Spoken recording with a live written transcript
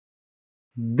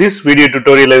This video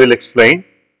tutorial I will explain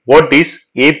what is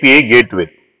API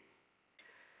gateway.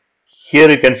 Here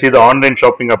you can see the online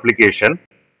shopping application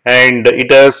and it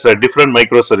has different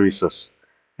microservices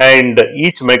and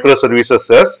each microservices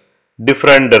has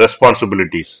different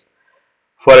responsibilities.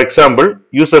 For example,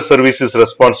 user service is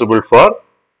responsible for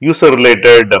user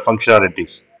related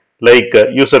functionalities like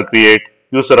user create,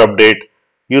 user update,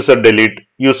 user delete,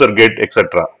 user get,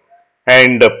 etc.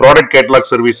 And product catalog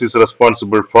service is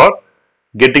responsible for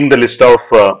getting the list of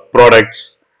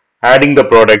products, adding the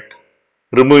product,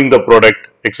 removing the product,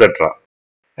 etc.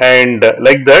 And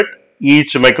like that,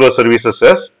 each microservices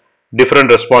has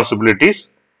different responsibilities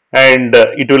and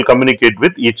it will communicate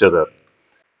with each other.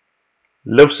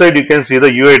 Left side you can see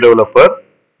the UI developer,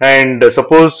 and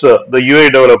suppose the UI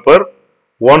developer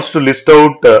wants to list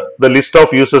out the list of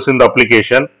users in the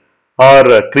application or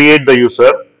create the user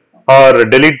or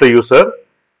delete the user,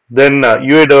 then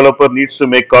UI developer needs to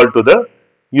make call to the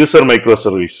user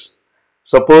microservice.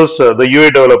 Suppose the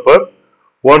UI developer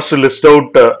wants to list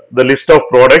out the list of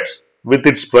products with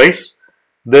its price,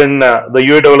 then the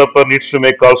UI developer needs to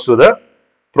make calls to the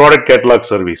product catalog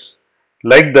service.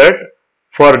 Like that,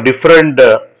 for different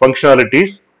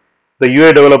functionalities, the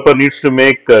UI developer needs to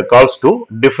make calls to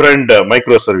different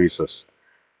microservices.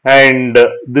 And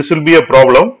this will be a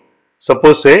problem.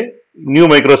 Suppose say new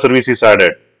microservice is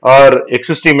added or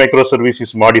existing microservice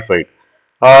is modified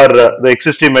or the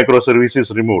existing microservice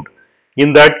is removed.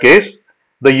 In that case,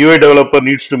 the UI developer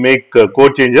needs to make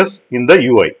code changes in the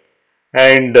UI,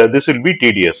 and this will be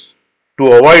tedious.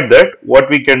 To avoid that, what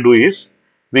we can do is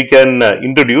we can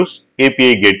introduce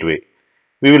API gateway.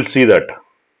 We will see that.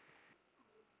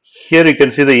 Here you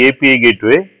can see the API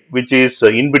gateway, which is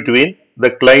in between the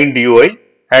client UI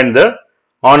and the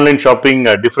online shopping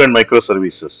different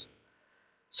microservices.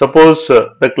 Suppose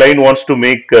the client wants to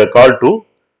make a call to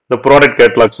the product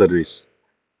catalog service.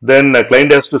 Then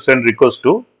client has to send request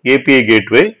to API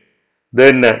gateway.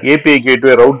 Then API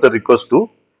gateway route the request to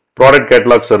product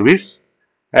catalog service,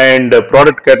 and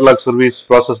product catalog service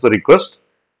process the request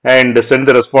and send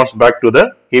the response back to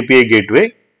the API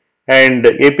gateway, and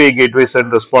API gateway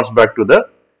send response back to the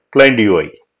client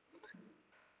UI.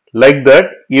 Like that,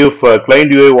 if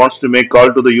client UI wants to make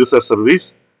call to the user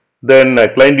service, then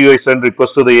client UI send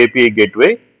request to the API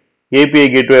gateway. API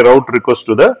gateway route request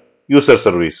to the user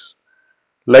service.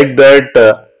 Like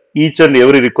that, each and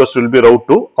every request will be routed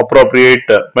to appropriate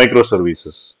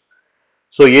microservices.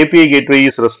 So API gateway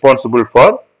is responsible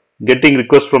for getting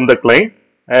requests from the client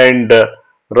and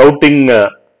routing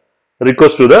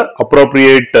request to the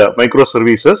appropriate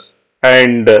microservices,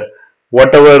 and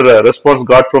whatever response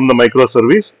got from the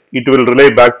microservice, it will relay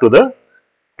back to the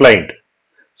client.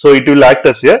 So it will act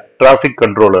as a traffic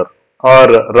controller or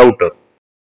router.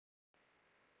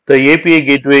 The API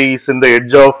gateway is in the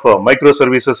edge of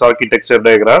microservices architecture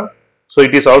diagram. So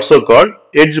it is also called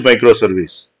edge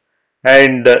microservice.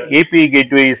 And API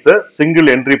gateway is the single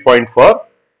entry point for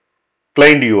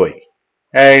client UI.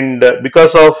 And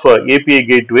because of API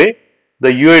gateway,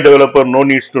 the UI developer no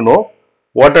needs to know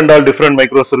what and all different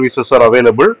microservices are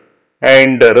available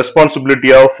and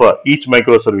responsibility of each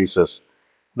microservices.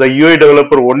 The UI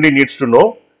developer only needs to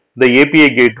know the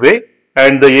API gateway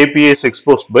and the API is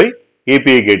exposed by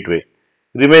API gateway.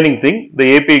 Remaining thing,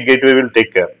 the API gateway will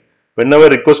take care. Whenever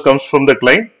request comes from the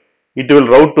client, it will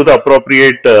route to the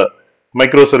appropriate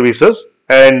microservices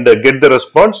and get the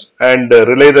response and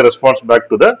relay the response back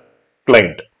to the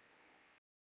client.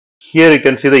 Here you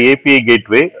can see the API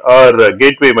gateway or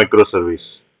gateway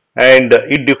microservice, and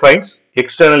it defines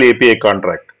external API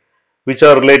contract which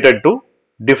are related to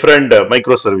different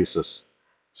microservices.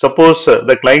 Suppose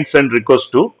the client send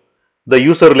request to the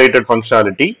user related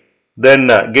functionality, then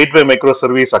gateway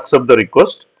microservice accept the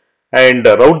request and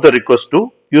route the request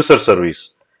to user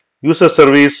service. User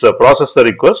service process the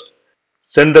request,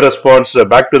 send the response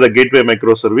back to the gateway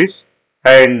microservice,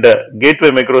 and gateway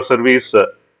microservice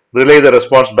relay the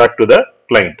response back to the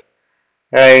client.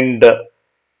 And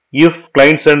if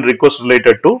client send request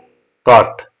related to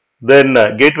cart, then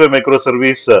gateway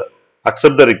microservice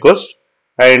accept the request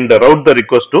and route the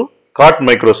request to cart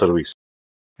microservice.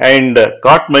 And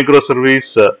cart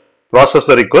microservice process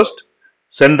the request,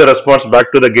 send the response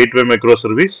back to the gateway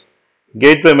microservice.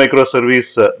 Gateway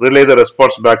microservice relay the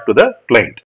response back to the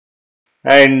client.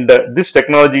 And this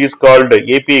technology is called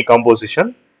API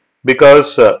composition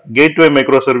because gateway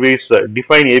microservice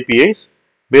define APIs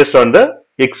based on the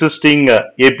existing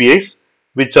APIs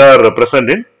which are present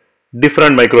in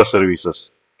different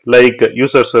microservices like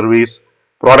user service,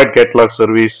 product catalog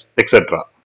service, etc.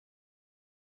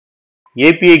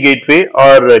 API gateway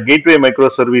or gateway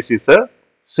microservice is a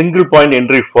single point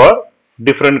entry for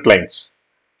different clients.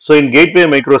 So in gateway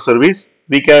microservice,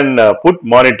 we can put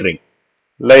monitoring,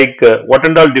 like what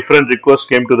and all different requests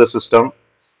came to the system,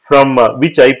 from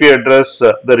which IP address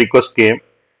the request came,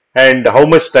 and how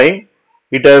much time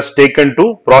it has taken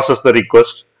to process the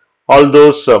request. All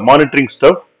those monitoring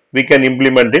stuff we can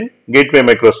implement in gateway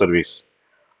microservice.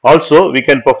 Also, we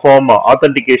can perform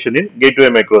authentication in gateway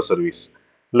microservice.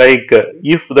 Like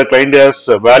if the client has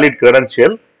a valid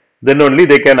credential, then only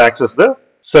they can access the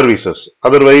services.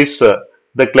 Otherwise,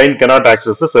 the client cannot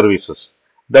access the services.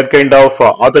 That kind of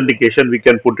authentication we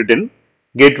can put it in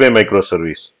gateway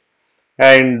microservice.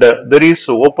 And there is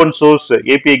open source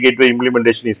API gateway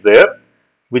implementation is there,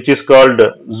 which is called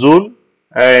Zool,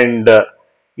 and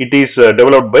it is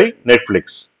developed by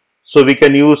Netflix. So we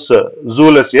can use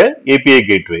Zool as a API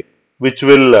gateway, which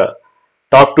will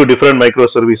talk to different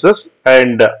microservices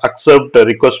and accept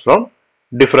requests from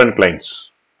different clients.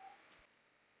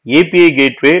 API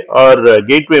gateway or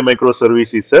gateway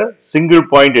microservice is a single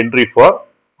point entry for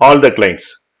all the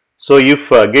clients. So if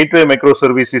gateway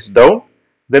microservice is down,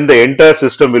 then the entire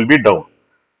system will be down.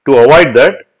 To avoid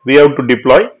that, we have to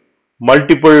deploy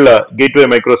multiple gateway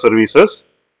microservices,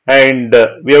 and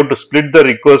we have to split the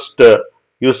request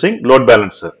using load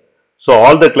balancer. So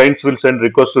all the clients will send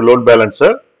request to load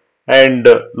balancer, and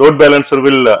load balancer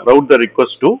will route the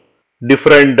request to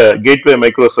different gateway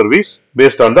microservice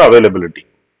based on the availability.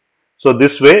 So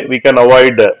this way we can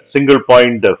avoid single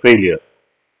point failure.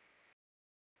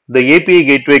 The API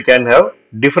gateway can have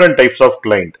different types of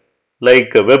client,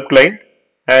 like a web client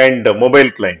and a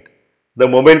mobile client. The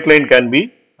mobile client can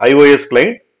be iOS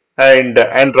client and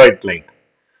Android client.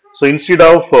 So instead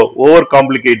of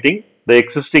overcomplicating the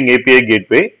existing API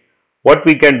gateway, what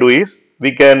we can do is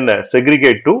we can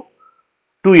segregate to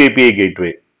two API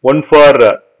gateway, one for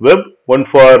web, one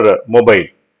for mobile.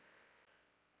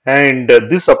 And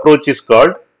this approach is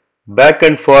called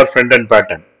backend for front-end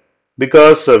pattern,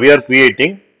 because we are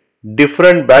creating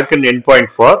different backend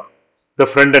endpoint for the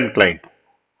front-end client.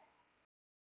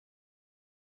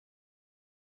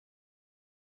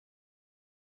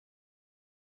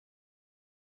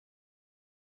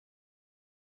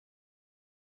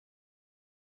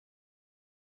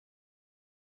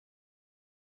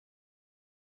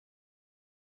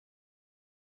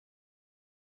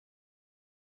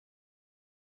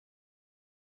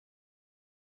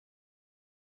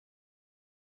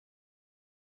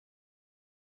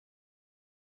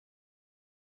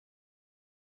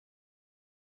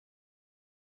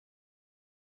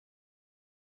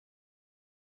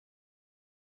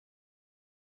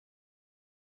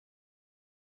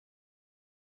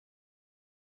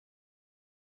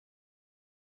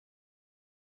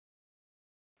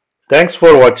 Thanks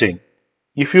for watching.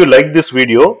 If you like this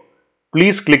video,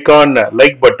 please click on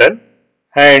like button,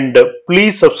 and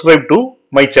please subscribe to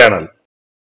my channel.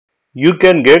 You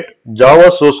can get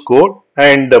Java source code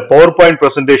and PowerPoint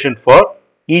presentation for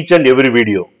each and every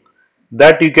video.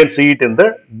 That you can see it in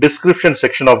the description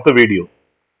section of the video.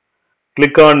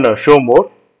 Click on show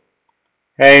more,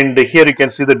 and here you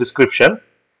can see the description,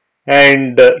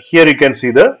 and here you can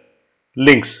see the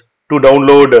links to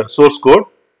download source code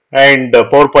and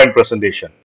PowerPoint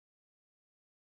presentation.